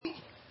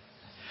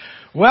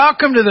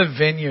Welcome to the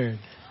Vineyard.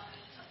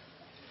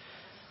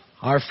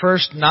 Our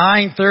first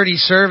 9:30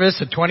 service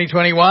of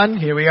 2021.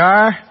 Here we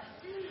are.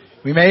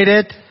 We made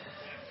it.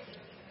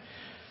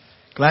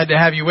 Glad to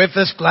have you with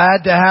us.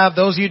 Glad to have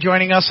those of you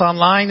joining us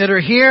online that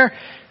are here,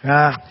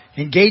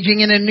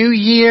 engaging in a new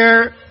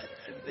year.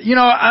 You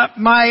know,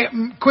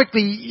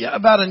 quickly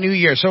about a new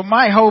year. So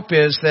my hope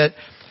is that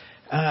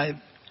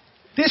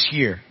this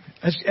year,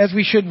 as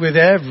we should with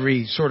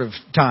every sort of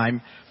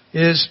time,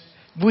 is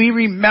we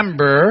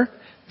remember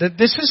that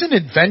this is an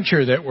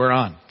adventure that we're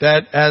on.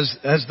 That as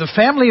the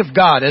family of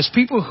God, as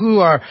people who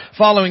are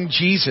following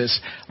Jesus,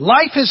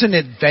 life is an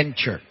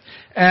adventure.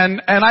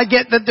 And I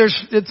get that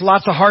it's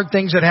lots of hard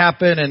things that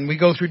happen and we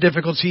go through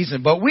difficult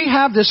seasons, but we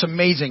have this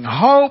amazing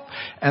hope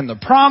and the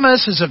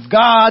promises of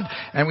God,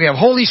 and we have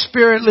Holy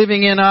Spirit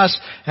living in us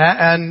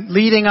and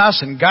leading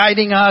us and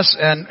guiding us,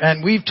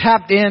 and we've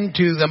tapped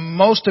into the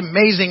most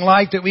amazing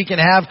life that we can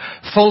have,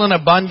 full and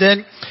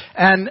abundant.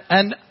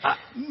 And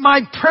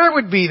my prayer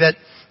would be that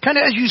kind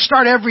of as you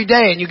start every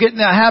day and you get in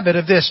the habit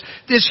of this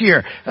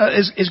year,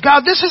 is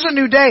God, this is a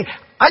new day.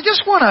 I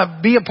just want to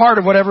be a part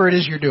of whatever it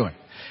is you're doing.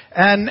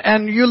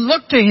 And you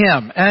look to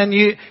Him and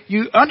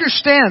you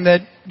understand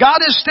that God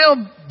is still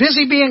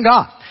busy being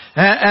God.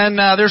 And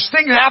there's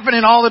things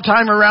happening all the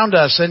time around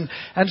us. And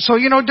so,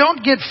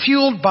 don't get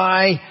fueled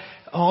by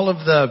all of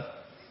the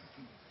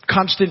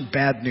constant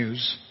bad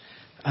news.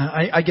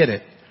 I get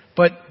it.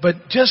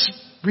 But just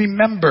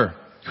remember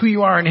who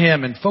you are in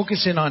Him and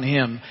focus in on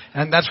Him,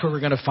 and that's where we're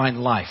going to find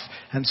life.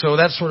 And so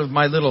that's sort of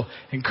my little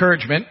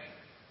encouragement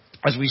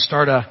as we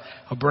start a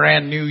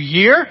brand new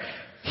year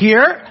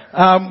here.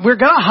 We're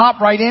going to hop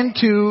right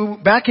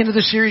back into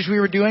the series we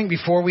were doing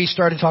before we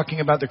started talking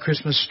about the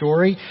Christmas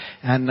story.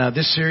 And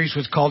this series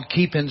was called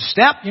Keep in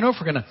Step. If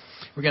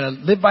we're going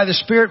to live by the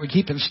Spirit, we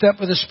keep in step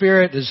with the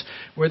Spirit, is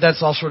where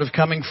that's all sort of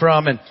coming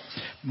from. And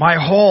my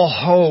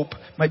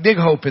big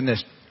hope in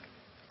this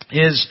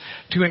is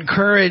to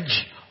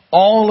encourage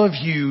all of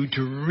you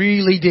to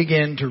really dig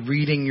into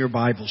reading your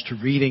Bibles, to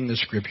reading the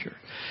Scripture.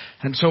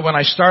 And so when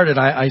I started,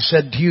 I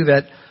said to you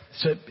that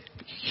it's a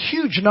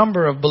huge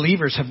number of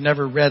believers have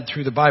never read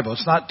through the Bible.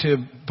 It's not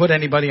to put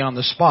anybody on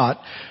the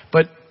spot,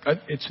 but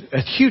it's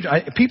a huge,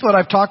 people that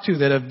I've talked to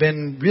that have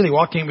been really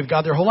walking with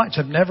God their whole lives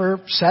have never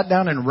sat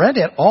down and read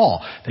it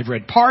all. They've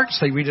read parts,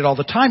 they read it all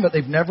the time, but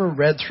they've never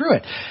read through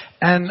it.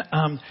 And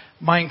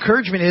my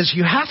encouragement is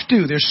you have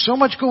to. There's so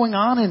much going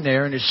on in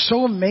there, and it's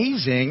so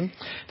amazing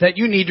that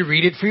you need to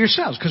read it for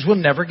yourselves, because we'll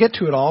never get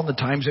to it all in the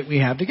times that we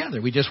have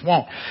together. We just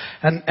won't.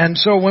 And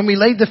so when we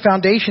laid the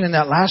foundation in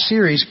that last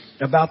series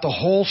about the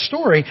whole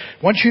story,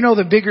 once you know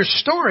the bigger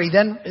story,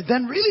 then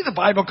really the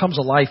Bible comes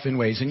alive in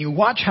ways, and you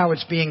watch how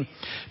it's being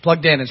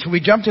plugged in. And so we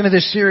jumped into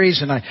this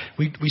series, and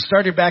we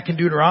started back in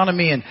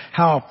Deuteronomy and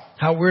how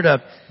we're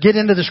to get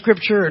into the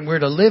Scripture and we're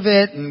to live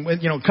it,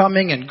 and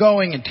coming and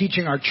going and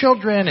teaching our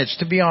children. It's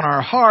to be on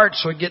our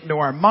hearts, so it get into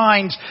our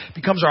minds,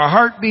 becomes our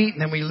heartbeat,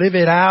 and then we live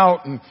it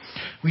out. And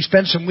we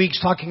spent some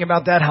weeks talking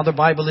about that, how the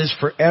Bible is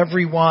for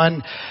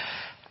everyone.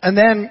 And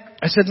then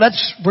I said,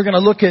 we're going to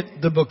look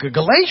at the book of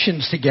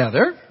Galatians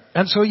together.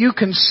 And so you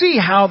can see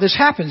how this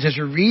happens as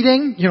you're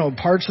reading,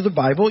 parts of the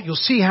Bible. You'll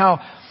see how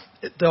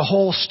the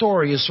whole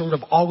story is sort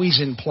of always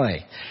in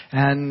play.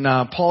 And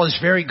Paul is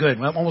very good.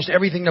 Almost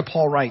everything that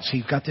Paul writes,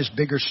 he's got this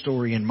bigger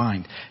story in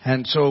mind.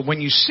 And so when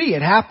you see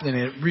it happening,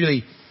 it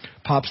really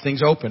pops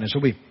things open. And so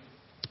we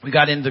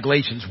got into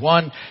Galatians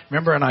 1,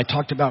 remember, and I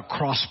talked about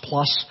cross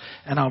plus,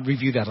 and I'll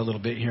review that a little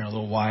bit here in a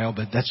little while,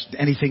 but that's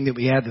anything that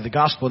we add to the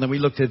gospel. And then we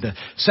looked at the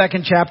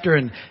second chapter,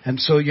 and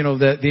so,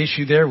 the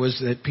issue there was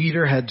that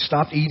Peter had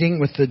stopped eating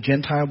with the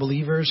Gentile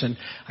believers, and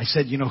I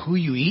said, who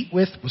you eat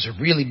with was a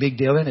really big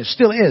deal, and it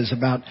still is,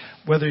 about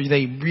whether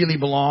they really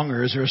belong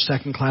or is there a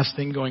second-class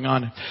thing going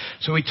on.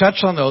 So we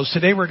touched on those.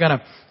 Today we're going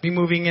to be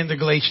moving into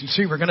Galatians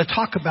 3. We're going to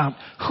talk about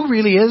who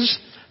really is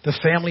the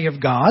family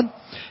of God.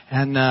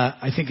 And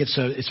I think it's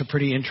a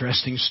pretty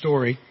interesting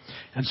story.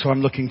 And so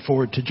I'm looking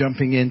forward to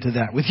jumping into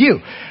that with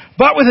you.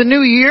 But with a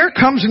new year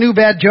comes new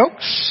bad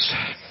jokes.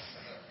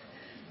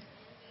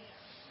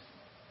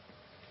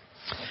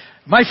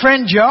 My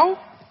friend Joe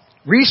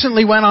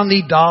recently went on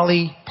the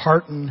Dolly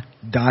Parton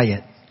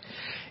diet.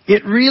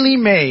 It really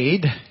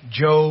made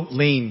Joe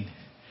lean.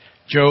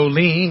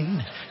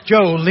 Jolene,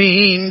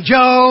 Jolene,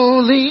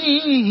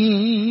 Jolene.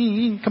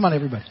 Come on,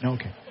 everybody. No,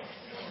 okay.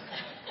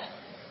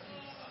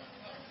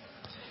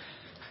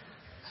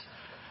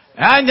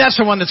 And that's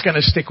the one that's going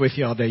to stick with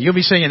you all day. You'll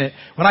be singing it.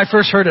 When I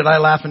first heard it, I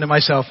laughed to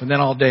myself, and then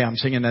all day I'm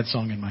singing that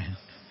song in my head.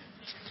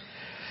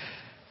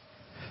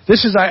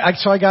 So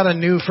I got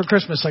for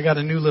Christmas, I got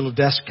a new little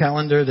desk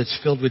calendar that's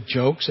filled with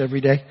jokes every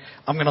day.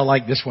 I'm going to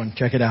like this one.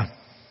 Check it out.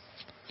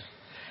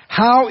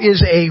 How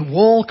is a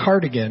wool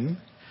cardigan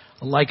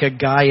like a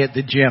guy at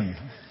the gym?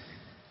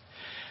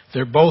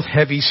 They're both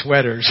heavy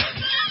sweaters.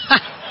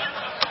 That's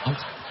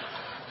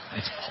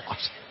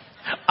awesome.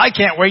 I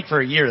can't wait for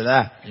a year of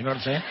that. You know what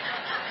I'm saying?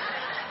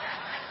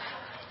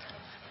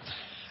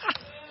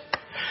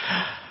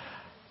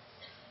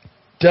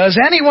 Does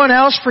anyone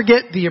else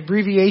forget the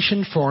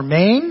abbreviation for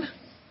Maine?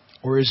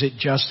 Or is it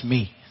just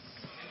me?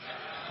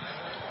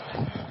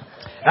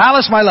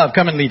 Alice, my love,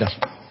 come and lead us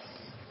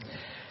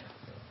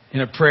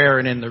in a prayer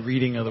and in the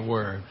reading of the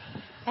Word.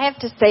 I have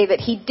to say that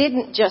he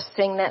didn't just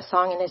sing that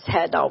song in his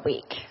head all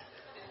week.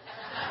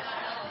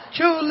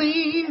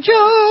 Jolene,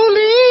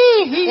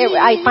 Jolene.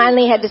 I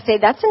finally had to say,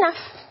 that's enough.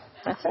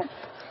 That's enough.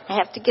 I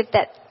have to get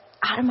that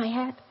out of my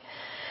head.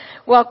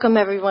 Welcome,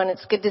 everyone.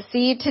 It's good to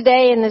see you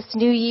today in this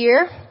new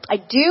year. I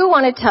do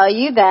want to tell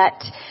you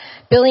that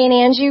Billy and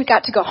Angie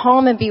got to go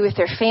home and be with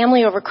their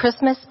family over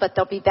Christmas, but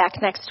they'll be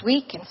back next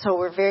week, and so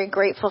we're very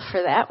grateful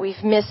for that.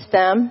 We've missed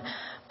them,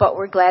 but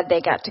we're glad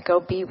they got to go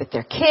be with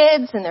their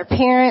kids and their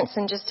parents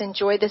and just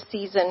enjoy the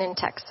season in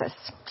Texas.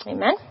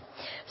 Amen?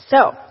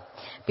 So,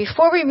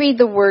 before we read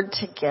the Word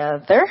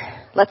together,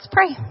 let's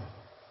pray.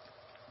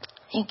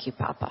 Thank you,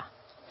 Papa.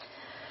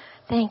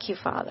 Thank you,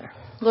 Father.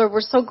 Lord,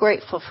 we're so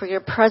grateful for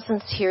your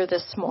presence here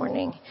this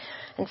morning.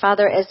 And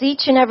Father, as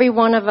each and every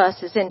one of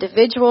us as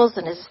individuals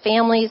and as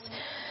families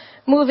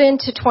move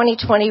into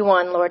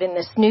 2021, Lord, in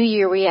this new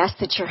year, we ask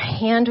that your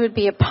hand would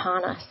be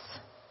upon us.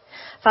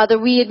 Father,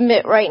 we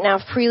admit right now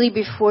freely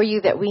before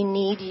you that we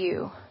need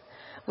you.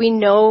 We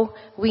know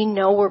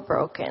we're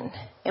broken,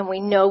 and we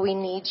know we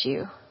need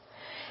you.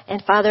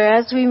 And Father,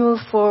 as we move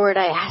forward,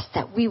 I ask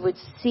that we would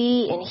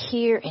see and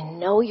hear and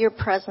know your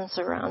presence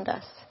around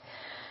us.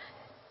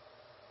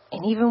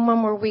 And even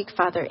when we're weak,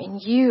 Father, in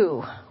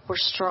you, we're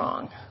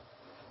strong.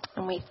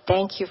 And we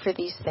thank you for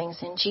these things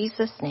in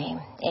Jesus' name.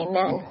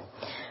 Amen.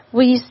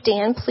 Will you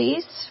stand,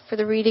 please, for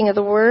the reading of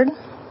the Word?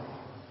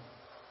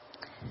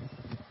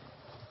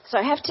 So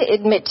I have to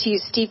admit to you,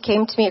 Steve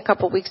came to me a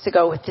couple weeks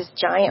ago with this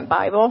giant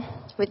Bible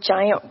with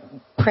giant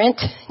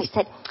print. He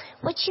said,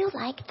 would you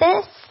like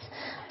this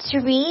to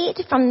read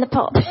from the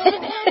pulpit?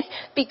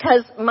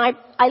 Because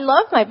I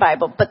love my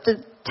Bible, but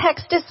the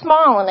text is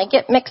small and I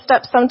get mixed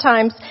up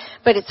sometimes,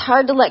 but it's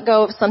hard to let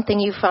go of something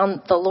you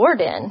found the Lord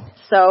in.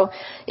 So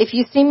if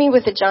you see me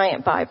with a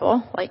giant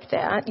Bible like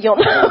that,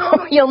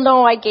 you'll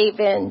know I gave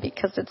in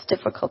because it's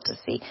difficult to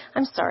see.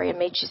 I'm sorry I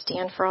made you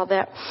stand for all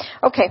that.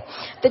 Okay,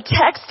 the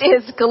text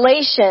is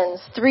Galatians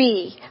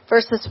 3,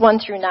 verses 1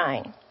 through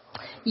 9.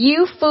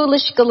 You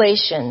foolish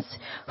Galatians,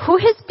 who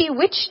has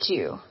bewitched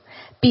you?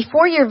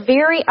 Before your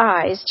very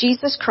eyes,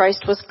 Jesus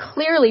Christ was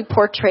clearly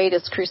portrayed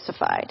as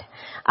crucified.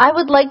 I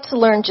would like to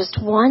learn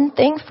just one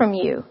thing from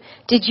you.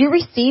 Did you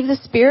receive the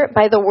Spirit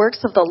by the works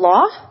of the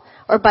law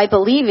or by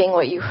believing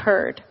what you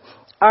heard?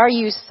 Are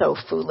you so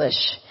foolish?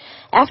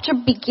 After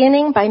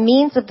beginning by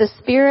means of the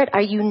Spirit,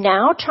 are you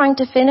now trying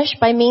to finish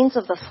by means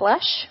of the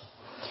flesh?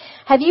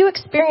 Have you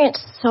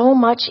experienced so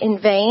much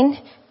in vain,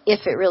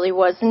 if it really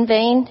was in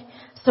vain?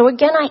 So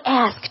again I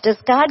ask, does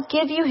God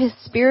give you his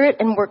Spirit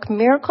and work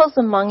miracles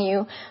among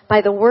you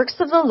by the works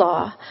of the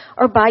law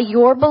or by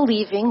your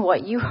believing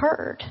what you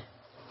heard?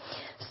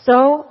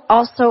 So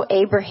also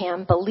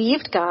Abraham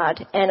believed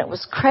God, and it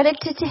was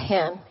credited to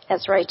him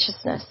as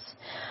righteousness.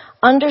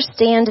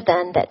 Understand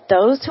then that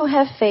those who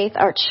have faith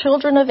are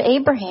children of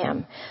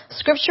Abraham.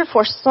 Scripture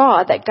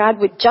foresaw that God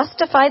would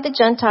justify the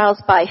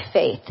Gentiles by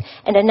faith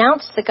and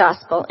announce the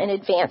gospel in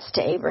advance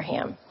to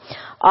Abraham.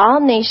 All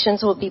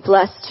nations will be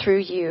blessed through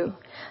you.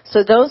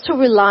 So those who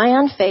rely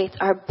on faith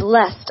are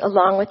blessed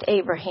along with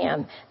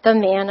Abraham, the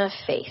man of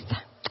faith.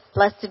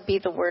 Blessed be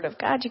the word of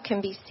God. You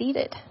can be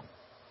seated.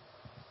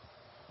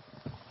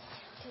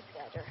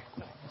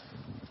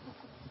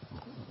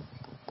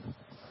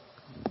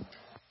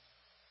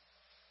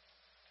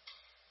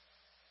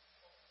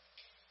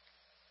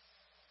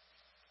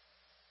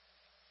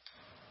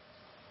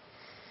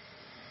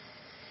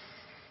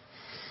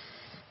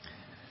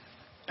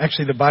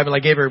 Actually, the Bible I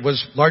gave her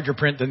was larger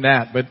print than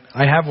that, but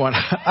I have one.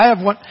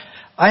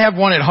 I have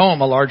one at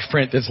home, a large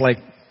print that's like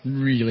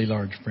really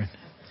large print.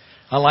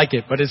 I like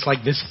it, but it's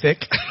like this thick.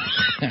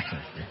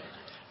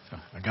 So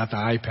I got the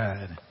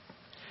iPad.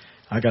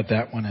 I got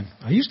that one, and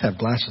I used to have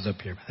glasses up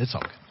here, but it's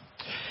all good.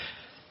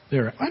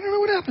 There, I don't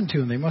know what happened to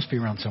them. They must be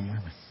around somewhere.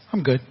 But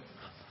I'm good.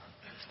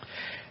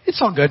 It's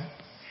all good.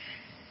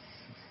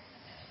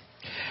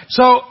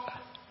 So,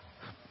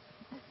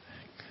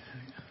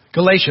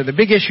 Galatia, the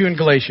big issue in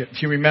Galatia,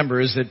 if you remember,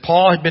 is that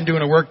Paul had been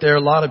doing a work there.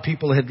 A lot of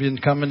people had been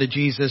coming to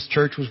Jesus.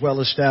 Church was well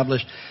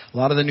established. A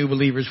lot of the new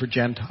believers were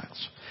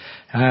Gentiles.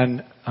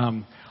 And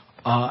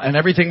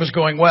everything was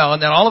going well.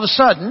 And then all of a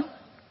sudden,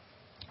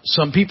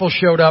 some people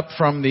showed up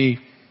from the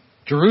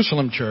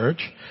Jerusalem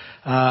church,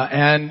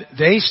 and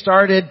they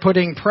started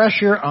putting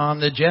pressure on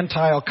the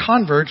Gentile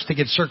converts to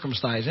get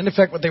circumcised. In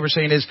effect, what they were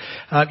saying is,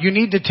 you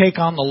need to take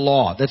on the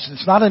law.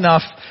 It's not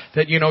enough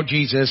that you know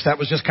Jesus. That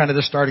was just kind of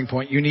the starting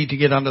point. You need to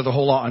get under the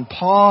whole law. And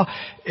Paul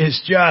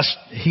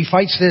he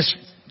fights this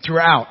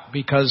throughout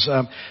because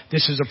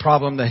this is a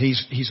problem that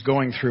he's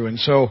going through. And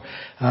so,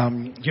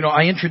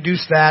 I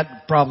introduced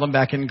that problem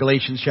back in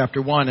Galatians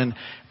chapter 1, and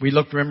we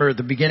looked, remember, at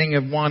the beginning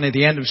of 1, at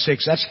the end of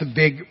 6. That's the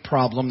big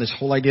problem, this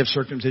whole idea of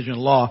circumcision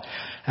law.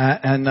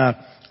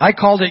 I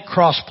called it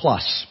cross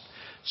plus.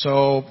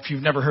 So if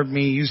you've never heard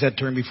me use that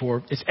term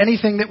before, it's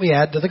anything that we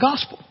add to the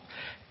gospel.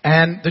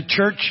 And the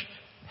church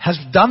has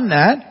done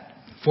that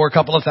for a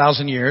couple of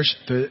thousand years.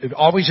 It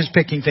always is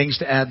picking things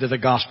to add to the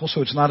gospel,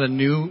 so it's not a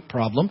new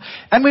problem.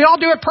 And we all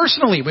do it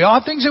personally. We all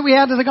have things that we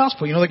add to the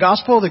gospel. The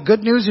gospel, the good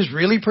news is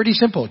really pretty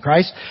simple.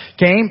 Christ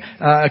came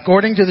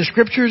according to the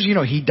scriptures.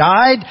 He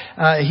died.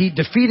 He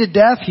defeated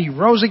death. He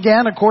rose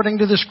again according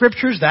to the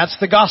scriptures. That's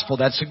the gospel.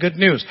 That's the good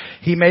news.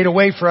 He made a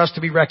way for us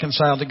to be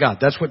reconciled to God.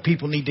 That's what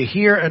people need to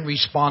hear and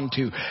respond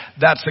to.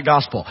 That's the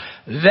gospel.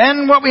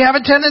 Then what we have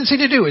a tendency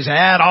to do is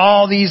add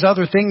all these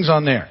other things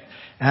on there.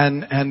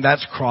 And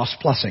that's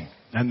cross-plussing.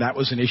 And that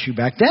was an issue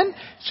back then.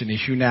 It's an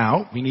issue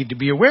now. We need to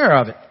be aware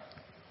of it.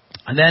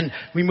 And then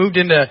we moved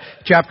into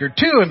chapter 2,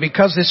 and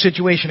because this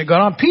situation had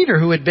gone on, Peter,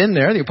 who had been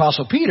there, the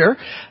Apostle Peter,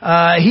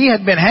 he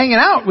had been hanging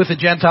out with the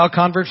Gentile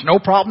converts, no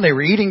problem. They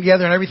were eating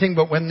together and everything,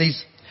 but when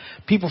these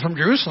people from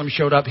Jerusalem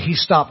showed up, he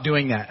stopped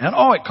doing that. And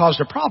it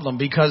caused a problem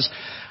because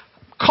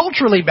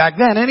culturally back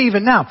then, and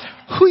even now,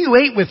 who you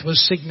ate with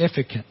was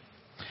significant.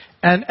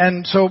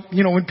 And so,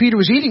 when Peter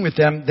was eating with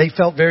them, they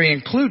felt very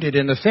included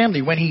in the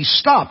family. When he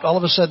stopped, all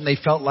of a sudden they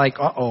felt like,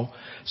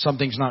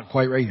 something's not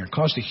quite right here. It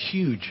caused a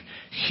huge,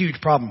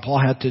 huge problem Paul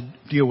had to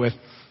deal with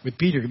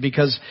Peter,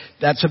 because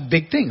that's a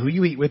big thing. Who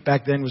you eat with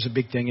back then was a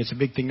big thing. It's a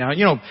big thing now.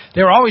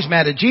 They were always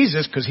mad at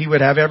Jesus because he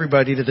would have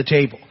everybody to the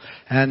table.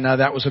 And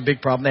that was a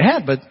big problem they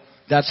had, but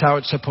that's how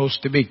it's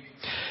supposed to be.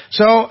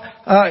 So,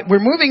 we're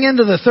moving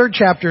into the 3rd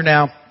chapter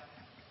now,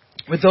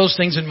 with those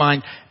things in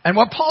mind. And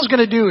what Paul's going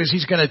to do is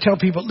he's going to tell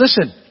people,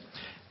 listen,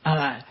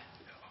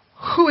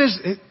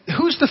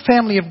 who's the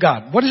family of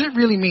God? What does it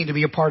really mean to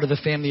be a part of the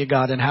family of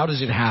God, and how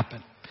does it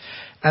happen?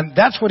 And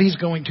that's what he's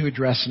going to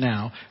address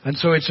now. And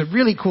so it's a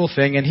really cool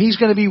thing. And he's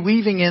going to be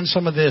weaving in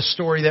some of this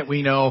story that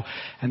we know.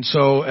 And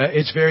so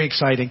it's very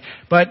exciting.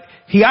 But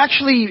he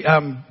actually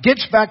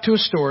gets back to a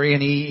story,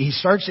 and he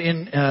starts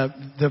in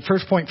the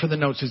first point for the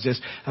notes is this,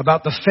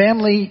 about the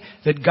family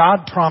that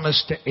God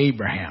promised to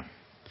Abraham.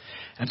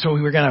 And so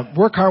we're going to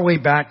work our way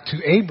back to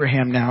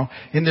Abraham now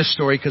in this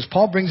story, because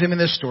Paul brings him in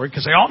this story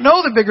because they all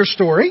know the bigger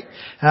story,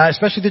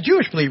 especially the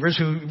Jewish believers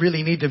who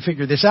really need to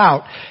figure this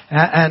out.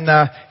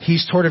 And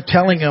he's sort of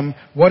telling them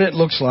what it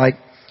looks like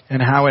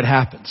and how it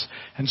happens.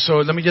 And so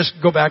let me just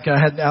go back. I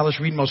had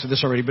Alice read most of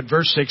this already, but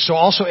verse 6. So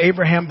also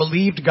Abraham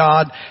believed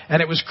God,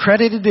 and it was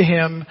credited to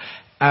him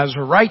as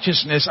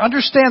righteousness.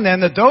 Understand then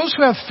that those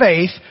who have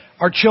faith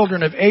are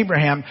children of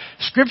Abraham.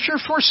 Scripture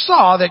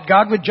foresaw that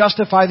God would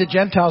justify the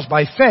Gentiles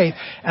by faith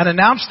and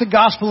announce the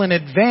gospel in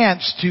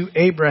advance to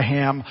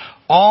Abraham.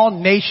 All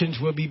nations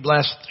will be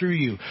blessed through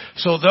you.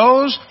 So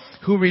those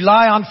who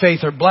rely on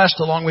faith are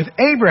blessed along with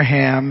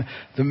Abraham,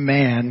 the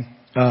man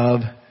of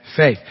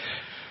faith.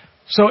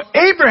 So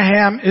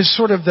Abraham is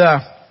sort of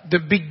the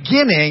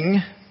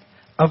beginning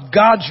of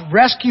God's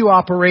rescue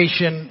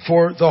operation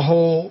for the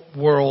whole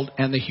world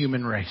and the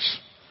human race.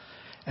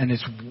 And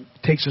it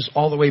takes us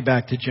all the way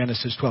back to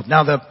Genesis 12.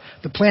 Now,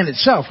 the plan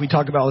itself, we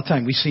talk about all the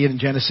time. We see it in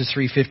Genesis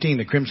 3:15,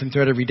 the crimson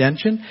thread of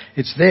redemption.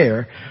 It's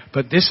there.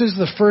 But this is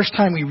the first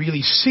time we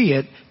really see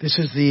it. This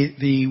is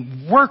the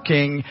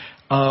working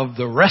of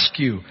the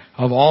rescue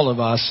of all of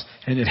us.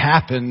 And it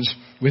happens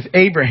with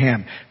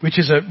Abraham, which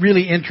is a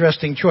really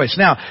interesting choice.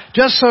 Now,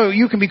 just so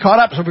you can be caught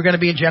up, so we're going to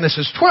be in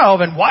Genesis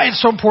 12, and why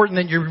it's so important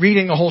that you're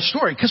reading the whole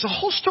story, because the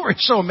whole story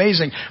is so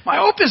amazing. My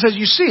hope is as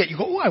you see it, you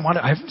go,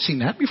 I haven't seen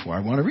that before.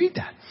 I want to read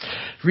that.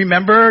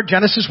 Remember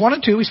Genesis 1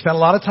 and 2, we spent a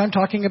lot of time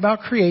talking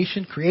about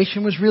creation.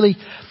 Creation was really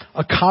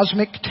a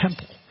cosmic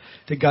temple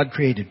that God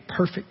created,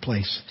 perfect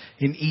place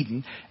in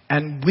Eden,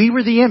 and we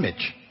were the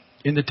image.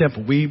 In the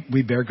temple,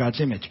 we bear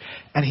God's image.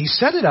 And He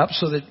set it up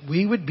so that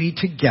we would be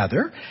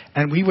together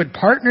and we would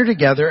partner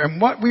together. And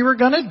what we were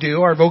going to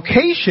do, our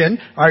vocation,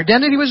 our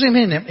identity was in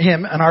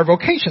Him, and our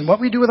vocation, what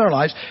we do with our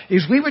lives,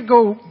 is we would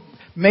go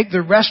make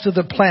the rest of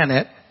the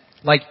planet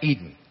like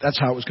Eden. That's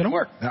how it was going to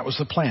work. That was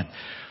the plan.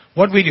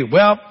 What did we do?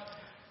 Well,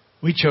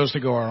 we chose to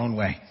go our own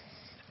way.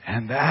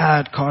 And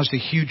that caused a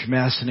huge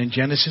mess. And in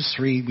Genesis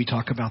 3, we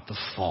talk about the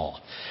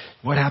fall.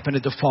 What happened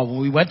at the fall? When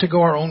we went to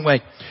go our own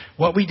way,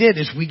 what we did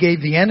is we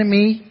gave the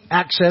enemy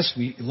access.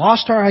 We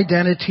lost our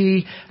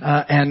identity,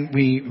 and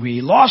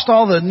we lost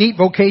all the neat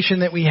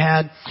vocation that we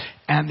had.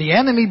 And the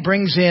enemy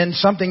brings in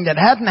something that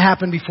hadn't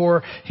happened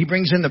before. He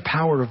brings in the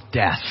power of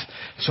death.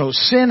 So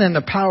sin and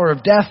the power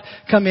of death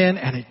come in,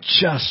 and it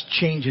just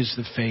changes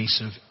the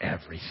face of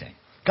everything.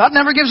 God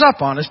never gives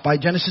up on us. By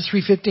Genesis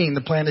 3:15,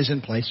 the plan is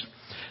in place.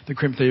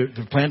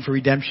 The plan for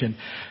redemption,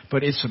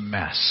 but it's a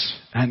mess,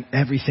 and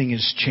everything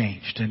is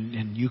changed,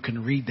 and you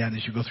can read that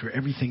as you go through.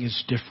 Everything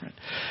is different,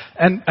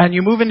 and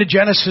you move into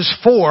Genesis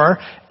 4,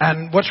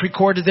 and what's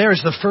recorded there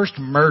is the first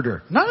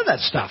murder. None of that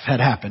stuff had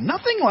happened,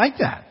 nothing like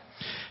that.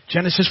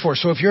 Genesis 4.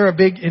 So if you're a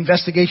big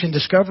investigation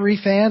discovery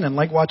fan and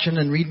like watching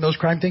and reading those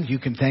crime things, you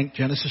can thank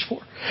Genesis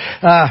 4,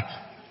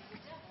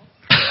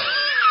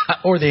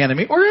 or the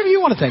enemy, or whoever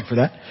you want to thank for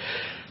that.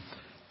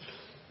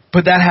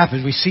 But that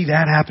happens. We see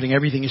that happening.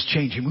 Everything is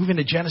changed. You move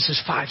into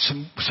Genesis 5.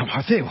 Some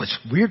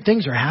weird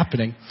things are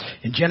happening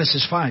in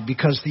Genesis 5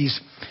 because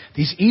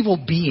these evil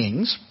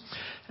beings,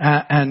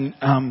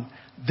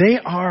 they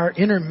are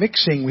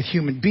intermixing with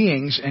human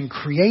beings and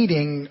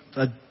creating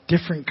a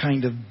different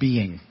kind of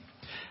being.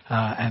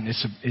 And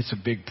it's a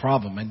big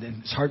problem, and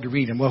it's hard to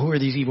read. And well, who are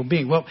these evil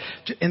beings? Well,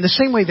 in the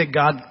same way that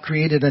God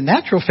created a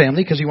natural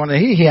family because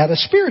he had a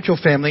spiritual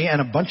family, and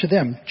a bunch of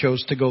them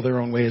chose to go their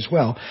own way as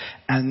well.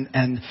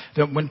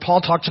 When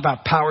Paul talks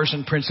about powers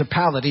and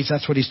principalities,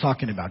 that's what he's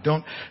talking about.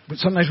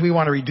 Sometimes we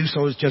want to reduce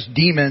those just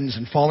demons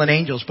and fallen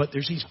angels, but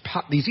there's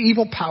these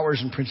evil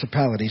powers and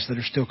principalities that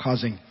are still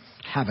causing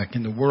havoc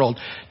in the world,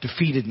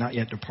 defeated, not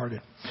yet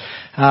departed.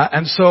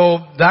 And so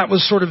that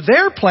was sort of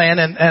their plan,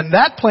 and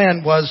that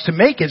plan was to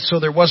make it so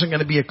there wasn't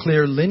going to be a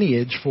clear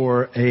lineage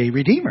for a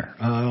Redeemer,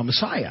 a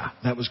Messiah,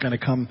 that was going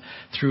to come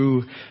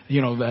through,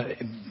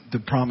 the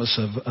promise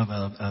of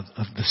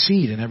the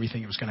seed and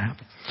everything that was going to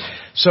happen.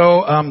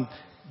 So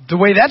the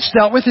way that's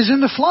dealt with is in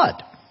the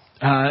flood.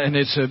 And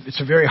it's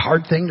a very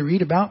hard thing to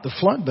read about, the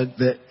flood, but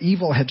the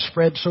evil had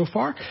spread so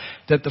far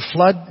that the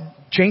flood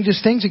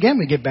changes things. Again,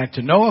 we get back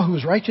to Noah, who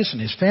was righteous,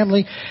 and his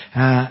family,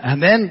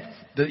 and then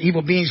the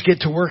evil beings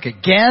get to work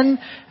again,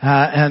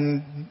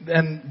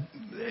 and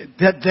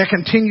that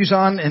continues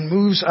on and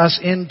moves us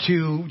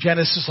into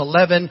Genesis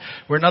 11,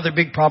 where another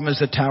big problem is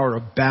the Tower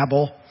of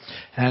Babel.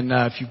 And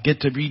if you get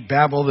to read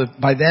Babel,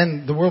 by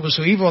then the world was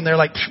so evil, and they're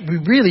like, we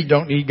really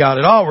don't need God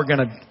at all. We're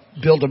going to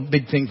build a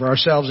big thing for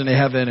ourselves in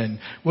heaven, and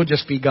we'll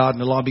just be God,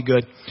 and it'll all be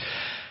good.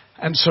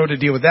 And so to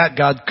deal with that,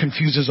 God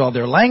confuses all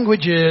their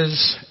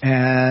languages,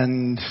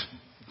 and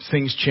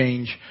things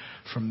change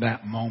from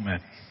that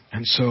moment.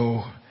 And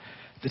so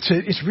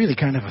it's really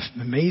kind of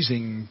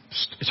amazing.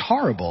 It's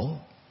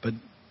horrible,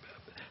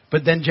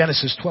 but then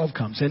Genesis 12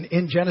 comes. And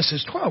in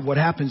Genesis 12, what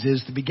happens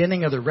is the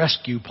beginning of the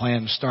rescue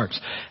plan starts.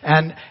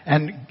 And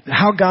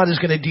how God is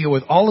going to deal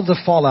with all of the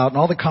fallout and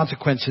all the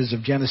consequences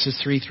of Genesis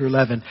 3 through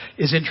 11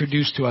 is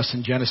introduced to us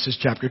in Genesis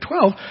chapter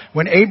 12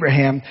 when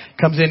Abraham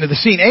comes into the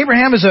scene.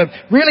 Abraham is a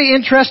really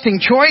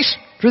interesting choice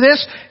for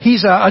this.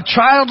 He's a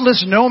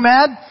childless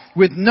nomad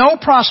with no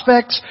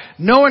prospects,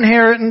 no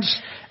inheritance,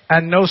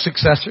 and no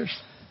successors.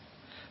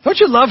 Don't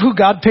you love who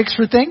God picks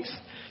for things?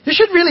 This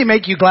should really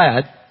make you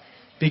glad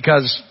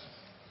because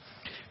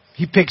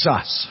He picks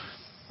us.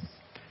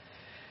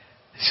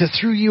 He said,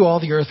 through you all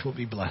the earth will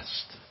be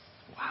blessed.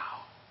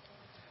 Wow.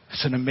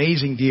 It's an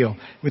amazing deal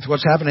with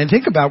what's happening. And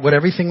think about what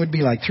everything would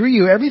be like. Through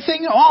you,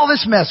 everything, all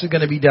this mess is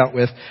going to be dealt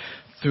with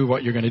through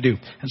what you're going to do.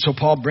 And so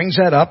Paul brings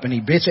that up, and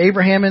he bits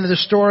Abraham into the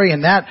story,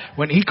 and that,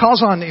 when he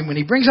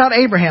brings out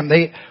Abraham,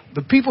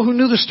 the people who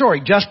knew the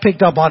story just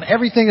picked up on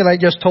everything that I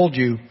just told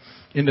you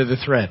into the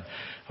thread.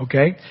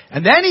 Okay?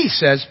 And then he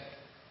says,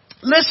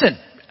 listen,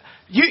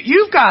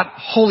 you've got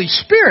Holy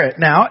Spirit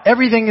now.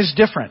 Everything is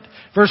different.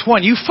 Verse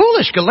 1, you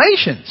foolish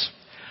Galatians,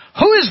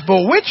 who has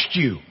bewitched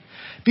you?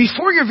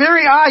 Before your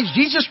very eyes,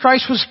 Jesus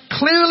Christ was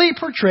clearly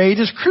portrayed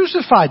as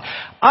crucified.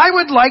 I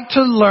would like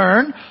to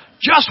learn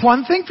just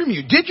one thing from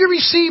you. Did you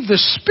receive the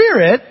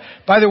Spirit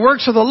by the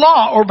works of the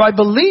law or by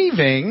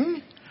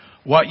believing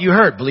what you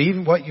heard?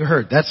 Believing what you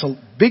heard. That's a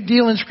big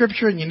deal in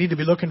Scripture, and you need to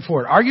be looking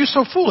for it. Are you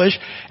so foolish?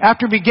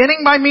 After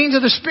beginning by means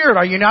of the Spirit,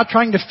 are you now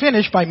trying to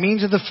finish by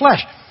means of the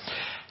flesh?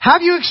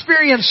 Have you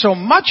experienced so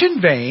much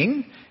in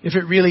vain, if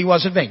it really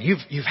was in vain?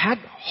 You've had,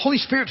 Holy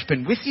Spirit's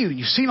been with you,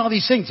 you've seen all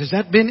these things. Has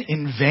that been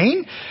in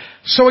vain?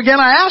 So again,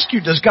 I ask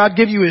you, does God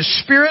give you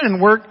His Spirit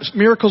and work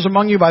miracles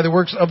among you by the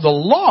works of the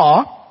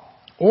law,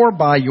 or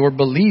by your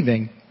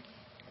believing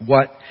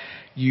what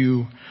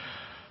you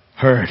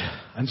heard?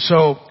 And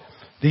so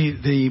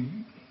the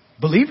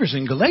believers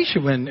in Galatia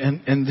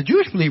and the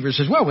Jewish believers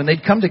as well, when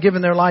they'd come to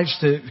giving their lives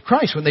to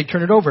Christ, when they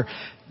turn it over,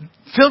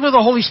 filled with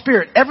the Holy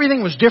Spirit,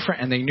 everything was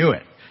different, and they knew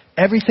it.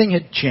 Everything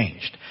had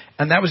changed.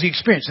 And that was the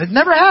experience. They'd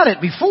never had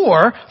it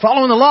before.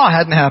 Following the law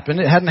hadn't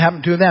happened. It hadn't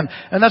happened to them.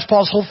 And that's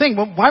Paul's whole thing.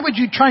 Well, why would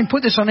you try and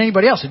put this on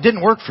anybody else? It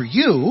didn't work for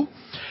you.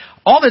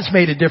 All that's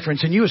made a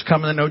difference in you is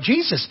coming to know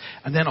Jesus.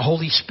 And then the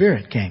Holy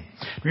Spirit came.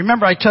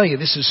 Remember, I tell you,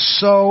 this is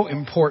so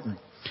important.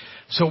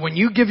 So when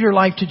you give your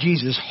life to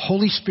Jesus,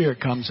 Holy Spirit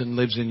comes and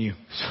lives in you.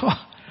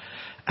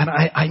 And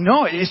I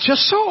know it's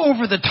just so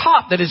over the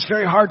top that it's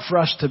very hard for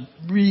us to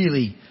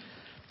really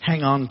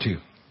hang on to.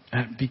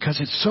 Because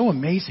it's so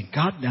amazing.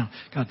 God,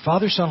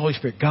 Father, Son, Holy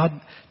Spirit, God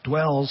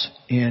dwells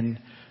in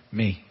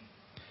me.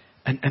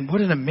 And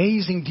what an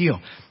amazing deal.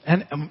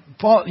 And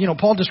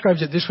Paul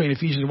describes it this way in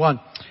Ephesians 1.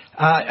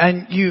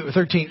 And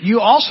 13.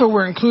 You also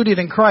were included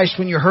in Christ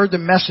when you heard the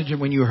message,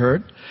 and when you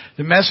heard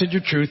the message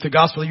of truth, the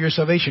gospel of your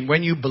salvation.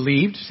 When you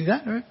believed, see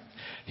that? Right?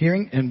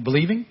 Hearing and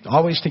believing,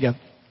 always together.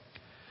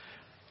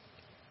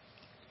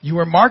 You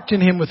were marked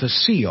in Him with a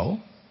seal,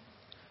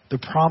 the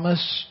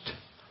promised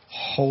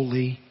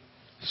Holy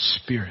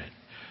Spirit,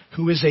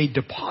 who is a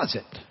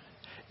deposit,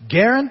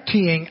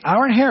 guaranteeing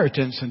our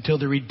inheritance until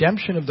the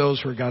redemption of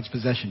those who are God's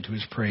possession, to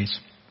His praise,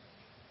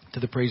 to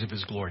the praise of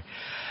His glory.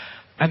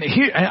 And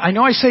here, I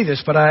know I say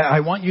this, but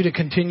I want you to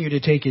continue to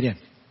take it in.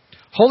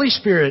 Holy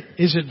Spirit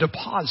is a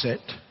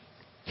deposit.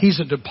 He's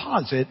a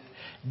deposit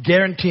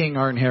guaranteeing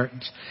our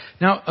inheritance.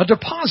 Now, a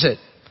deposit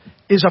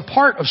is a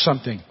part of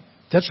something.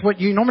 That's what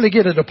you normally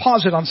get, a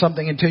deposit on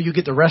something until you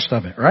get the rest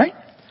of it, right?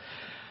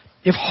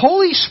 if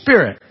Holy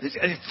Spirit,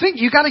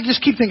 you got to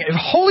just keep thinking, if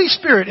Holy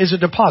Spirit is a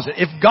deposit,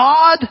 if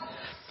God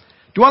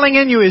dwelling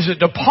in you is a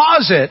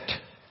deposit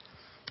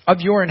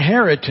of your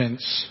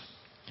inheritance,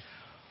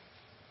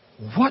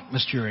 what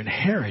must your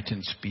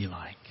inheritance be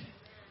like?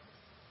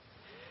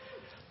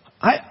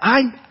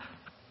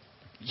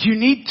 You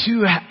need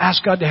to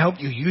ask God to help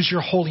you use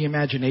your holy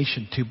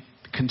imagination to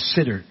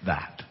consider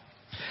that.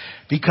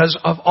 Because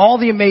of all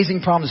the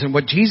amazing promises and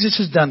what Jesus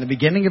has done, the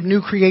beginning of new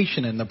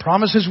creation and the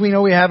promises we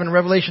know we have in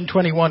Revelation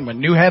 21 when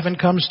new heaven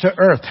comes to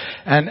earth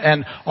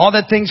and all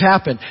that things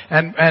happen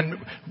and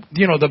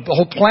the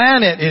whole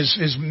planet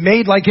is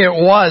made like it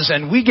was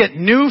and we get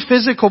new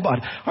physical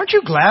bodies. Aren't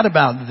you glad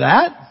about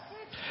that?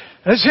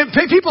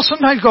 People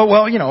sometimes go,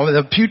 well,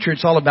 the future,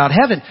 it's all about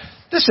heaven.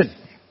 Listen,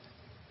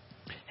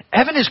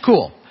 heaven is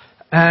cool.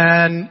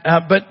 And,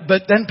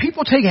 but then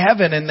people take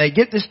heaven and they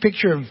get this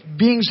picture of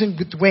beings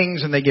with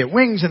wings and they get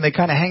wings and they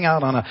kind of hang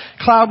out on a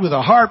cloud with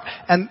a harp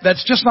and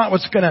that's just not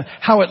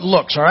how it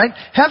looks, alright?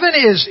 Heaven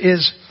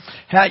is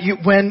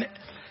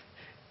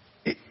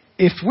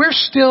if we're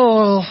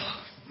still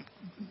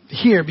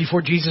here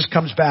before Jesus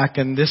comes back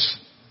and this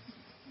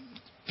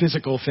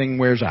physical thing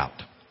wears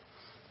out,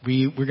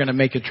 we're going to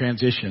make a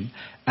transition,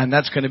 and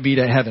that's going to be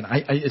to heaven.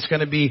 It's going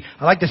to be,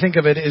 I like to think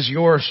of it as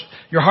your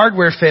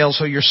hardware fails,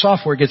 so your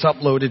software gets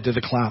uploaded to the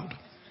cloud.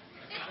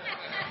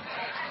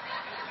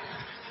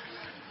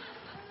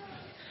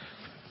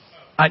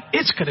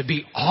 It's going to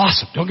be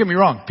awesome. Don't get me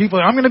wrong. People,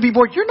 I'm going to be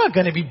bored. You're not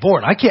going to be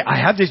bored. I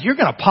have this. You're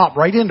going to pop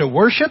right into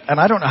worship, and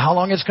I don't know how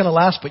long it's going to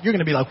last, but you're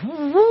going to be like,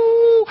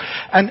 woo,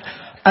 and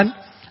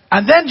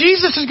then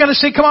Jesus is going to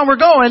say, come on, we're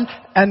going,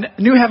 and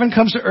new heaven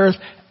comes to earth,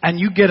 and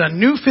you get a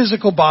new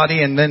physical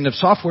body, and then the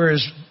software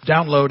is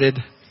downloaded.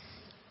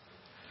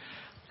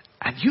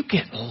 And you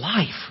get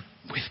life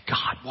with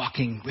God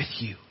walking with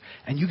you.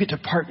 And you get to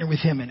partner with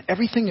Him. And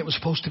everything that was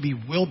supposed to be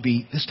will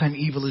be. This time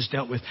evil is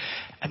dealt with.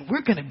 And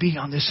we're going to be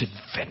on this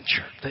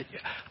adventure.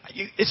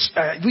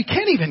 We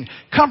can't even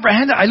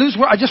comprehend it. I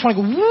just want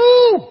to go,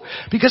 woo!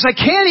 Because I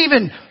can't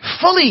even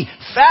fully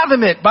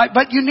fathom it.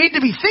 But you need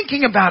to be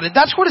thinking about it.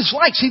 That's what it's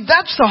like. See,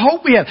 that's the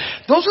hope we have.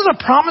 Those are the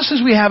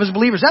promises we have as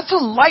believers. That's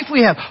the life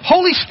we have.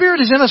 Holy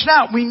Spirit is in us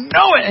now. We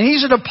know it. And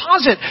He's a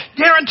deposit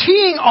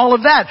guaranteeing all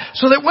of that.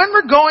 So that when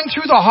we're going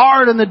through the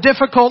hard and the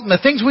difficult and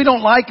the things we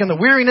don't like and the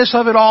weariness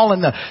of it all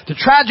and the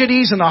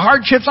tragedies and the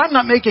hardships, I'm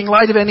not making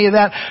light of any of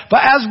that.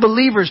 But as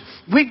believers,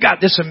 we've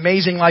got this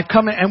amazing life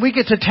coming and we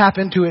get to tap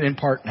into it in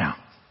part now.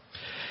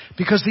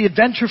 Because the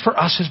adventure for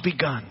us has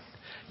begun.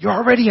 You're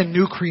already a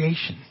new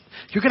creation.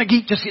 You're going to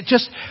keep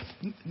just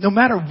no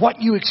matter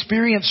what you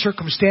experience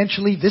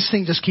circumstantially, this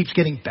thing just keeps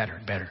getting better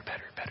and better and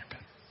better and better and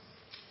better.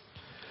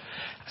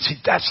 See,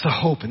 that's the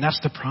hope and that's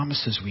the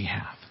promises we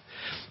have.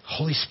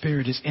 Holy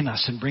Spirit is in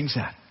us and brings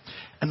that.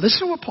 And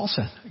listen to what Paul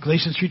said,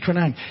 Galatians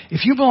 3:29.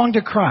 If you belong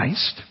to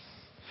Christ,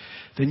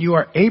 then you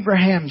are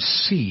Abraham's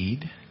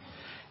seed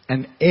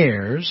and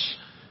heirs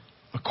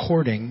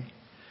according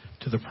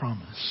to the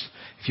promise.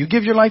 If you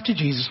give your life to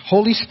Jesus,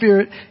 Holy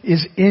Spirit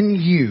is in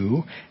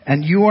you,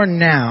 and you are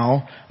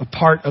now a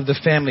part of the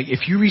family.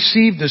 If you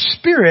receive the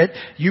Spirit,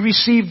 you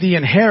receive the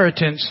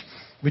inheritance,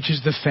 which is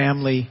the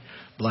family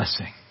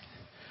blessing.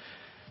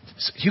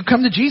 If you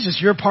come to Jesus,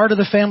 you're a part of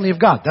the family of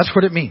God. That's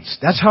what it means.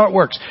 That's how it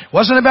works. It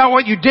wasn't about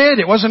what you did.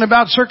 It wasn't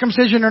about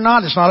circumcision or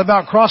not. It's not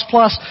about cross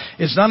plus.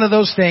 It's none of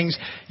those things.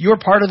 You're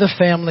part of the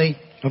family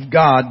of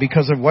God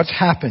because of what's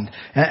happened.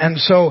 And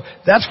so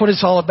that's what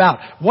it's all about.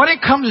 What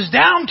it comes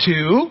down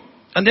to,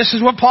 and this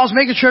is what Paul's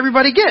making sure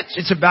everybody gets,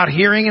 it's about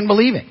hearing and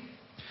believing.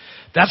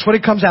 That's what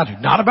it comes down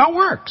to. Not about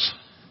works.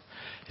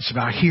 It's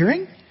about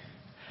hearing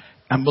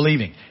and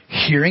believing.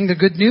 Hearing the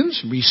good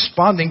news,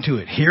 responding to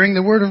it. Hearing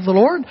the word of the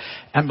Lord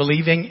and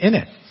believing in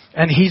it.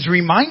 And he's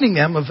reminding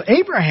them of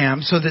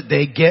Abraham so that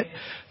they get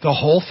the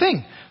whole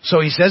thing. So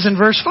he says in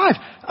verse 5,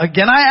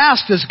 again I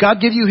ask, does God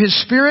give you His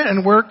Spirit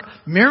and work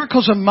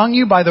miracles among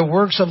you by the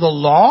works of the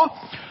law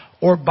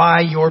or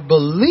by your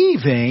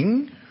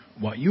believing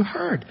what you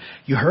heard?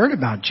 You heard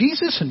about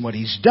Jesus and what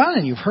He's done,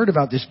 and you've heard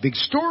about this big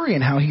story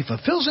and how He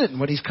fulfills it and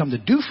what He's come to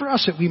do for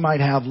us that we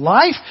might have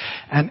life.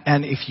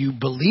 And if you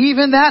believe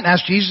in that and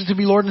ask Jesus to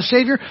be Lord and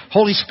Savior,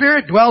 Holy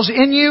Spirit dwells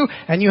in you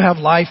and you have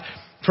life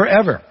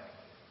forever.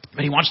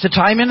 But he wants to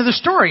tie him into the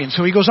story. And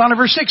so he goes on to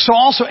verse 6. So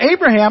also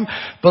Abraham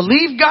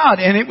believed God,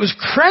 and it was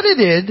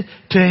credited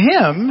to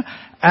him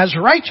as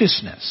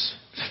righteousness.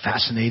 It's a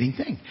fascinating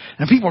thing.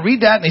 And people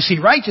read that and they see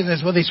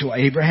righteousness. Well, they say, well,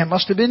 Abraham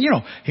must have been,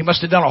 he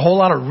must have done a whole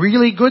lot of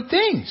really good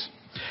things.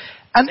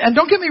 And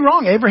don't get me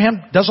wrong,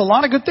 Abraham does a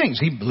lot of good things.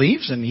 He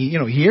believes and he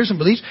hears and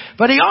believes.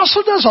 But he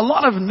also does a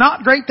lot of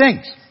not great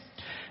things.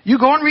 You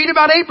go and read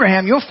about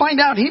Abraham, you'll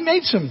find out he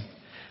made some,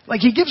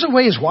 he gives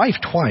away his wife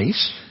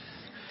twice.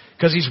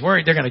 Because he's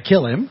worried they're going to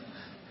kill him.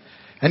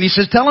 And he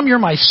says, tell him you're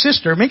my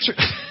sister.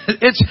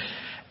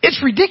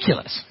 It's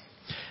ridiculous.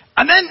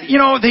 And then,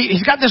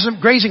 he's got this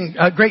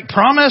great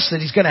promise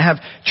that he's going to have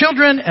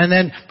children,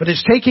 but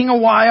it's taking a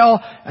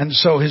while, and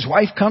so his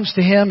wife comes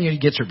to him, he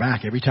gets her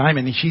back every time,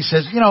 and she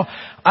says,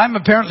 I'm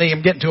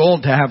getting too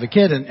old to have a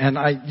kid, and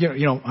I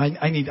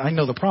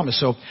know the promise,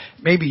 so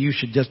maybe you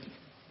should just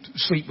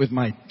sleep with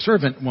my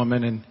servant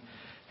woman and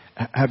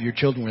have your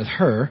children with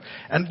her.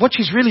 And what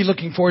she's really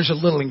looking for is a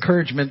little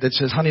encouragement that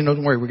says, honey,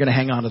 don't worry, we're going to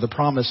hang on to the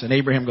promise. And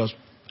Abraham goes,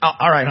 oh,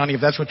 all right, honey, if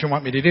that's what you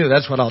want me to do,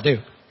 that's what I'll do.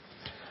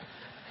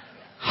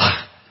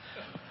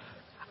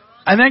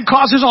 And then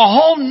causes a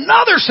whole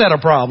nother set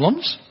of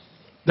problems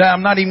that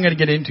I'm not even going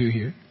to get into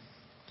here.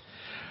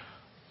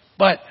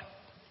 But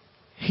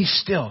he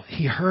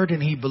heard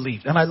and he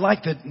believed. And I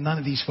like that none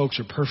of these folks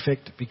are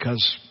perfect,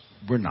 because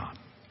we're not.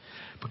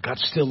 But God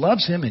still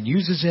loves him and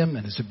uses him,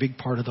 and is a big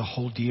part of the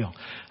whole deal.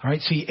 All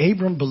right, see,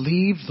 Abram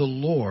believed the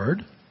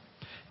Lord.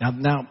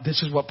 Now,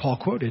 this is what Paul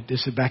quoted.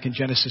 This is back in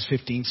Genesis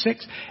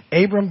 15:6.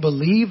 Abram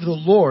believed the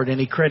Lord, and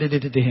he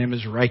credited it to him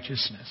as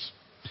righteousness.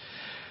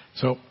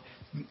 So,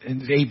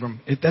 and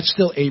that's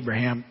still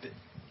Abraham.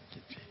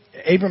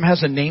 Abram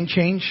has a name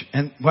change,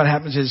 and what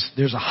happens is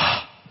there's a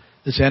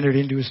that's entered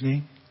into his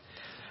name.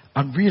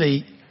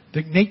 The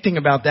neat thing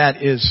about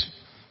that is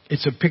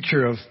it's a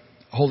picture of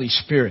Holy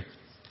Spirit.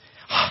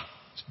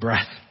 It's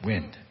breath,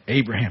 wind.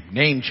 Abraham,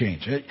 name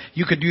change.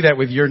 You could do that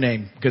with your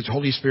name, because the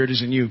Holy Spirit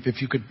is in you.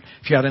 If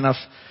you had enough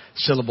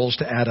syllables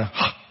to add a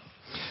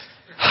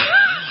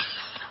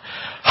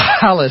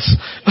Alice.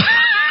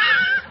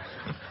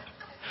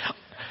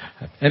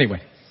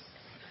 Anyway,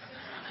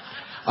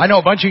 I know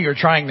a bunch of you are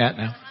trying that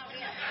now.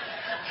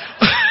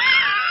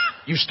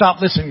 You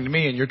stopped listening to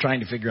me and you're trying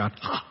to figure out.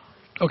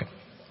 Okay.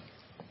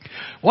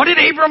 What did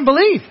Abram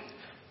believe?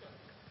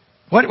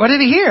 What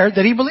did he hear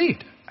that he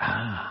believed?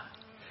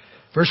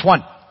 Verse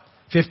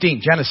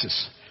 1:15,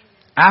 Genesis.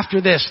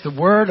 After this, the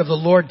word of the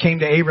Lord came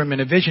to Abram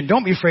in a vision.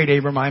 Don't be afraid,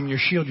 Abram. I am your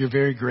shield, your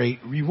very great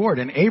reward.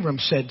 And Abram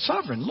said,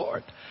 Sovereign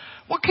Lord,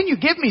 what can you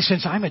give me,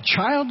 since I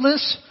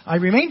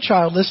remain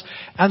childless,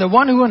 and the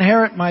one who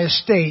inherit my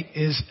estate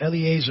is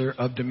Eliezer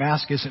of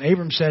Damascus? And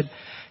Abram said,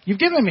 You've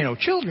given me no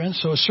children,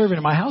 so a servant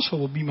in my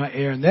household will be my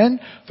heir. And then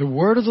the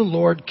word of the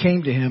Lord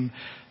came to him,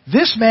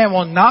 This man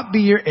will not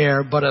be your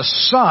heir, but a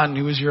son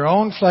who is your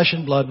own flesh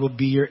and blood will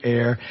be your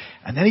heir.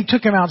 And then he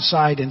took him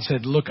outside and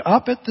said, Look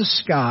up at the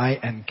sky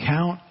and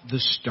count the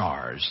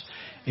stars,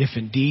 if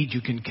indeed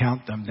you can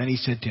count them. Then he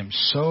said to him,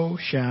 So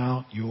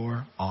shall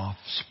your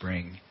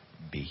offspring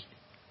be.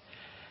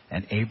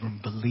 And Abram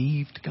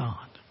believed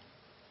God,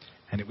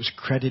 and it was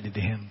credited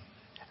to him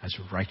as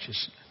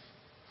righteousness.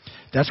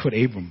 That's what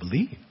Abram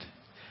believed.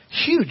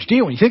 Huge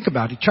deal when you think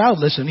about it.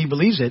 Childless, and he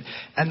believes it.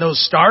 And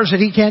those stars that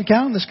he can't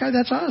count, this guy,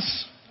 that's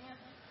us.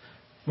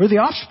 We're the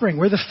offspring.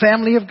 We're the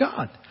family of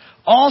God.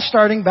 All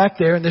starting back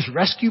there in this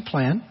rescue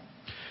plan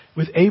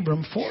with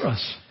Abram for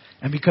us.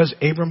 And because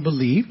Abram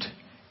believed,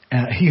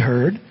 he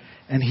heard,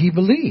 and he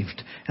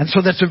believed. And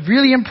so that's a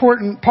really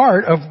important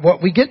part of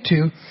what we get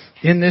to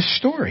in this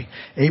story.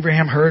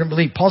 Abraham heard and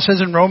believed. Paul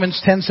says in Romans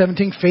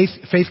 10:17,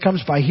 faith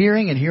comes by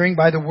hearing, and hearing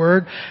by the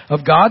word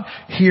of God.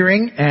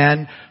 Hearing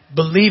and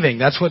believing.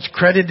 That's what's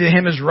credited to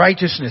him as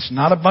righteousness.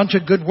 Not a bunch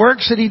of good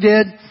works that he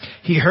did.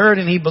 He heard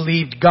and he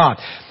believed God.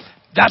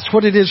 That's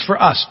what it is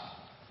for us.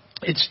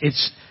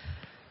 It's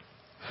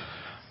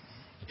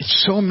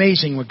so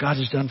amazing what God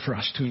has done for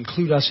us, to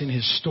include us in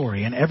his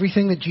story and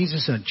everything that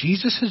Jesus done.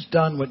 Jesus has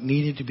done what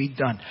needed to be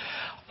done.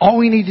 All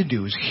we need to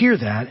do is hear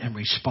that and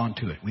respond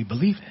to it. We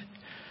believe it.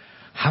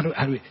 How do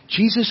we?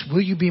 Jesus,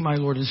 will you be my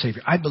Lord and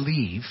Savior? I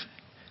believe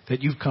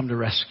that you've come to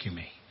rescue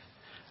me.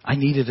 I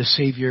needed a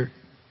Savior.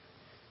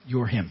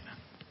 You're him.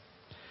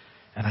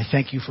 And I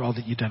thank you for all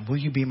that you've done. Will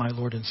you be my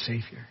Lord and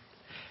Savior?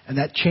 And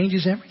that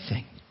changes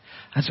everything.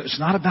 And so it's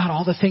not about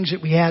all the things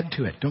that we add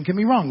to it. Don't get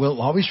me wrong. We'll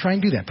always try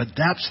and do that. But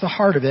that's the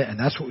heart of it. And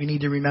that's what we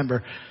need to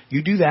remember.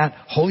 You do that,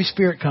 Holy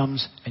Spirit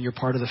comes, and you're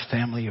part of the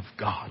family of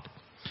God.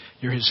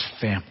 You're his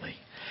family.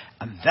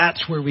 And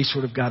that's where we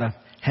sort of got to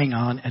hang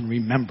on and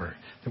remember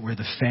that we're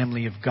the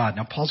family of God.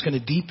 Now, Paul's going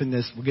to deepen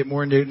this. We'll get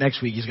more into it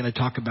next week. He's going to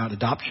talk about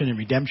adoption and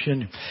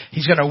redemption.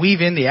 He's going to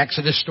weave in the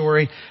Exodus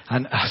story.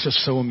 And it's just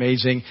so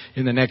amazing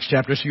in the next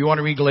chapter. So if you want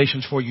to read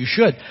Galatians 4, you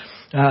should,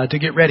 to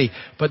get ready.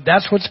 But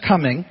that's what's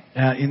coming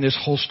in this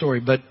whole story.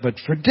 But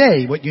for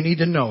today, what you need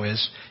to know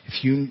is,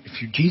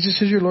 if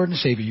Jesus is your Lord and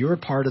Savior, you're a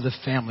part of the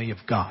family of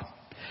God.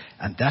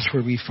 And that's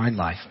where we find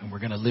life. And we're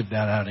going to live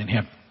that out in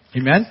him.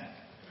 Amen?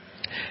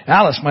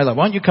 Alice, my love,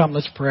 why don't you come?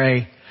 Let's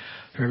pray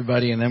for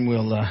everybody, and then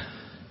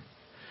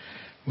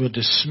we'll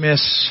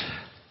dismiss.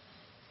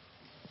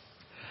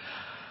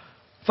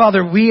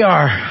 Father, we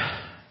are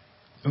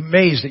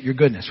amazed at your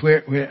goodness.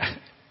 We're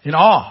in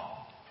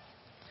awe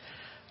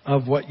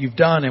of what you've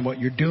done and what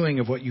you're doing,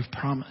 of what you've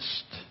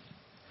promised.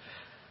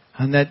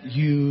 And that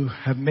you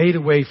have made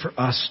a way for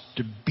us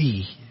to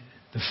be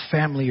the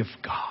family of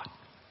God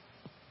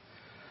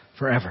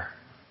forever.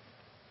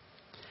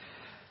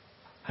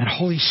 And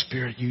Holy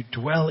Spirit, you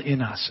dwell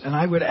in us. And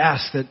I would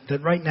ask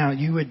that right now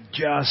you would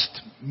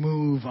just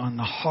move on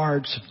the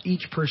hearts of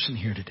each person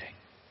here today.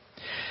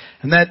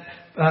 And that,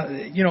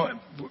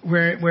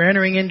 we're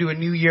entering into a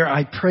new year.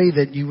 I pray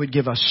that you would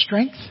give us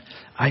strength.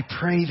 I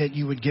pray that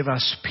you would give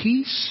us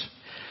peace.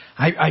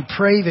 I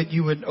pray that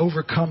you would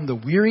overcome the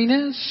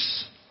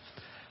weariness.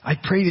 I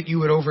pray that you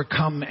would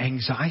overcome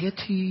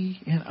anxiety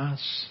in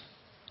us.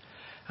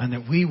 And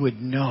that we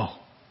would know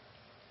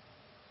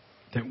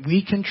that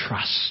we can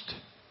trust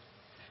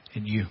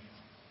in you.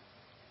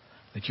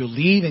 That you'll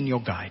lead and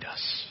you'll guide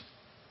us.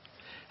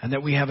 And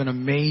that we have an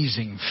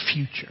amazing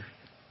future.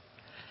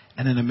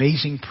 And an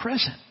amazing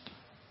present.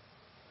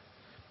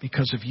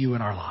 Because of you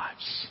in our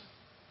lives.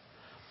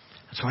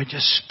 And so I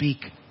just speak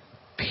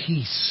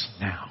peace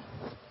now.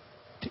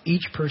 To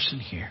each person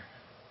here.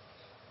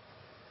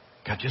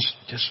 God,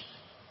 just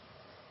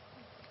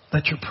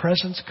let your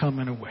presence come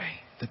in a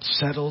way that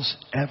settles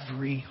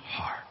every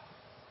heart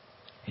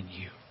in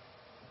you.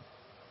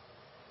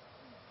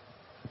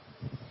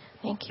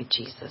 Thank you,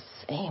 Jesus.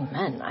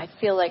 Amen. I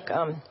feel like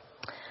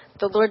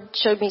the Lord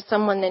showed me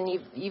someone, and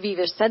you've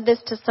either said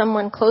this to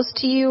someone close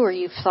to you or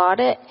you've thought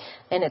it,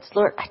 and it's,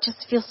 Lord, I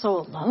just feel so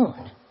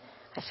alone.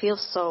 I feel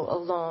so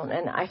alone.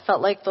 And I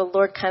felt like the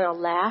Lord kind of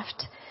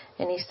laughed,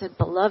 and he said,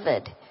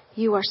 beloved,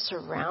 you are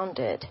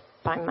surrounded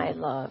by my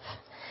love.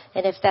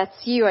 And if that's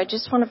you, I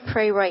just want to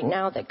pray right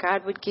now that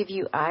God would give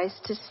you eyes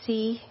to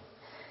see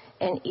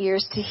and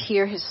ears to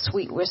hear his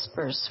sweet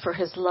whispers for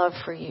his love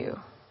for you.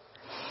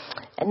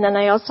 And then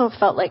I also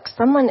felt like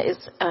someone is,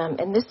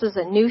 and this is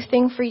a new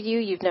thing for you.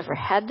 You've never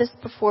had this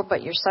before,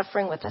 but you're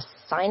suffering with a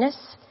sinus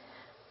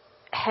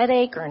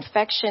headache or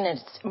infection, and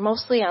it's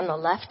mostly on the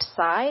left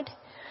side.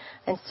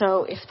 And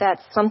so if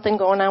that's something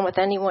going on with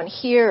anyone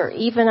here or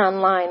even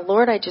online,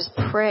 Lord, I just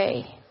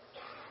pray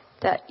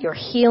that your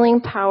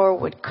healing power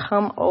would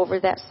come over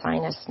that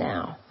sinus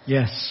now.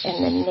 Yes.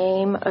 In the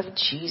name of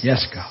Jesus.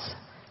 Yes, God.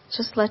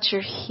 Just let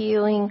your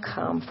healing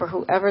come for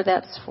whoever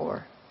that's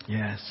for.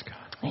 Yes, God.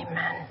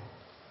 Amen.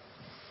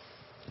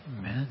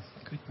 Amen.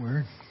 Good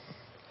word.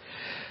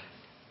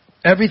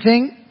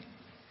 Everything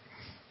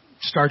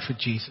starts with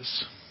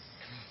Jesus.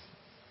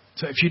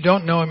 So if you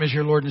don't know him as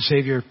your Lord and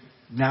Savior,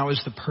 now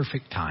is the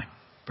perfect time.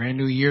 Brand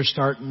new year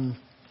starting.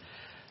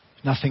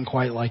 Nothing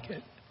quite like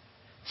it.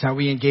 It's how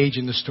we engage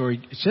in the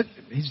story.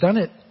 He's done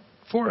it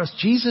for us.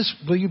 Jesus,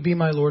 will you be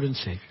my Lord and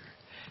Savior?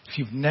 If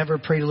you've never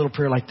prayed a little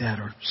prayer like that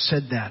or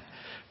said that,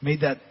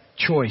 made that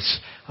choice,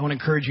 I want to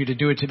encourage you to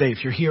do it today.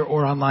 If you're here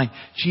or online,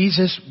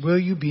 Jesus, will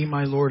you be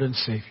my Lord and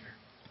Savior?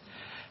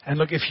 And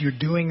look, if you're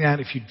doing that,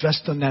 if you've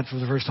just done that for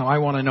the first time, I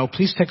want to know.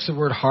 Please text the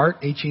word HEART,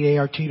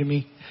 H-E-A-R-T to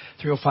me,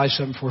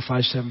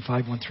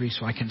 305-745-7513,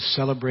 so I can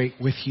celebrate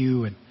with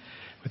you and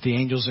with the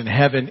angels in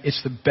heaven.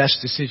 It's the best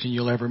decision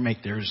you'll ever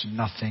make. There's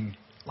nothing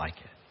like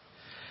it.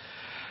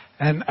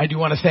 And I do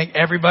want to thank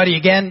everybody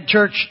again,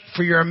 church,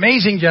 for your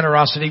amazing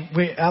generosity.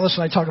 Alice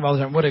and I talk about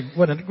that.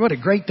 What a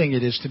great thing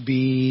it is to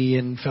be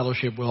in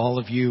fellowship with all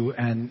of you.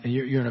 And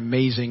you're an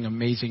amazing,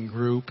 amazing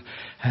group.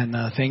 And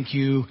thank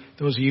you,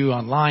 those of you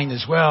online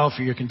as well,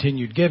 for your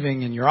continued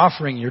giving and your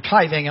offering, and your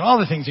tithing, and all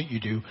the things that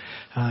you do.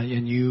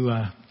 And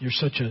you're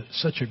such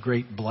a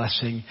great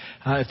blessing.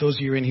 If those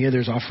of you are in here,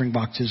 there's offering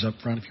boxes up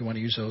front if you want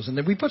to use those. And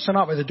then we put some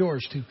out by the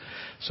doors too.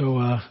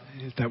 So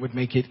that would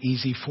make it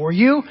easy for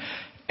you.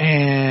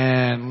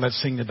 And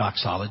let's sing the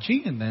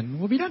doxology, and then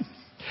we'll be done.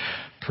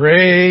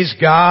 Praise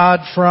God,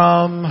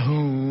 from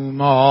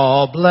whom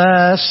all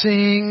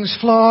blessings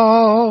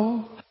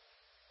flow.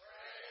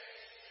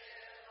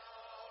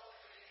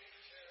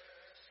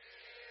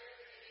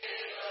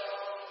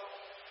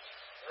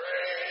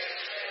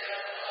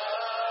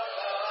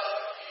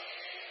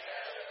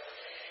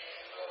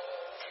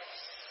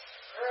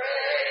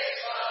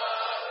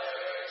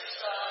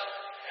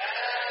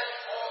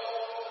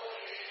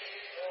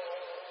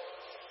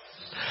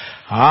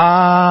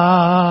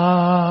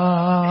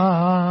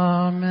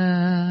 Amen.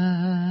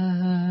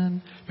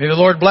 May the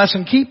Lord bless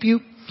and keep you.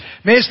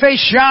 May his face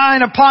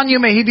shine upon you.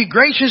 May he be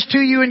gracious to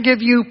you and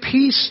give you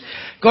peace.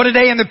 Go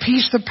today in the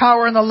peace, the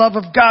power, and the love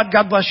of God.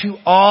 God bless you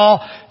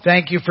all.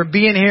 Thank you for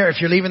being here.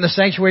 If you're leaving the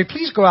sanctuary,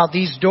 please go out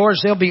these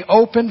doors. They'll be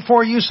open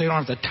for you so you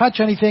don't have to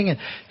touch anything, and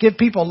give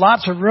people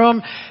lots of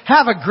room.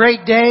 Have a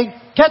great day.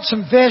 Catch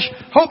some fish.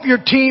 Hope your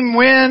team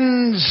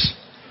wins.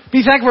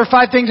 Be thankful for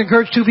 5 things.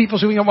 Encourage 2 people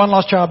so we can get 1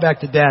 lost child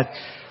back to dad.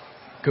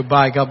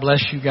 Goodbye. God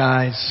bless you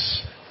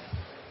guys.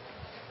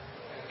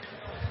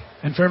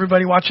 And for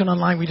everybody watching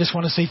online, we just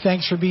want to say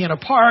thanks for being a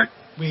part.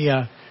 We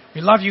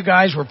love you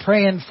guys. We're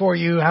praying for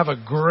you. Have a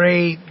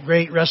great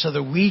rest of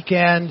the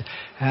weekend.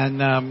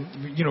 And,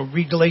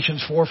 read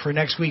Galatians 4 for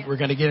next week. We're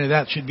going to get into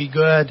that. Should be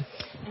good.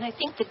 And I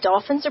think the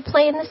Dolphins are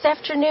playing this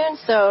afternoon.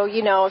 So,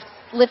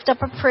 lift up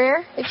a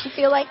prayer if you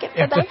feel like it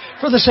for them.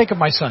 For the sake of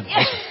my son.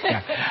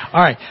 Yeah.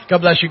 All right. God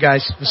bless you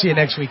guys. We'll see you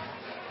next week.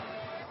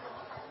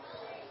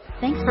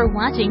 Thanks for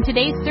watching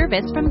today's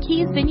service from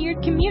Keys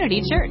Vineyard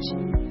Community Church.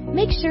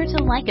 Make sure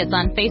to like us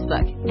on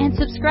Facebook and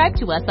subscribe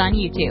to us on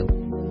YouTube.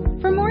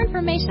 For more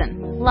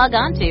information, log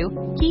on to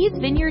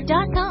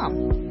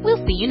keysvineyard.com.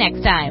 We'll see you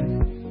next time.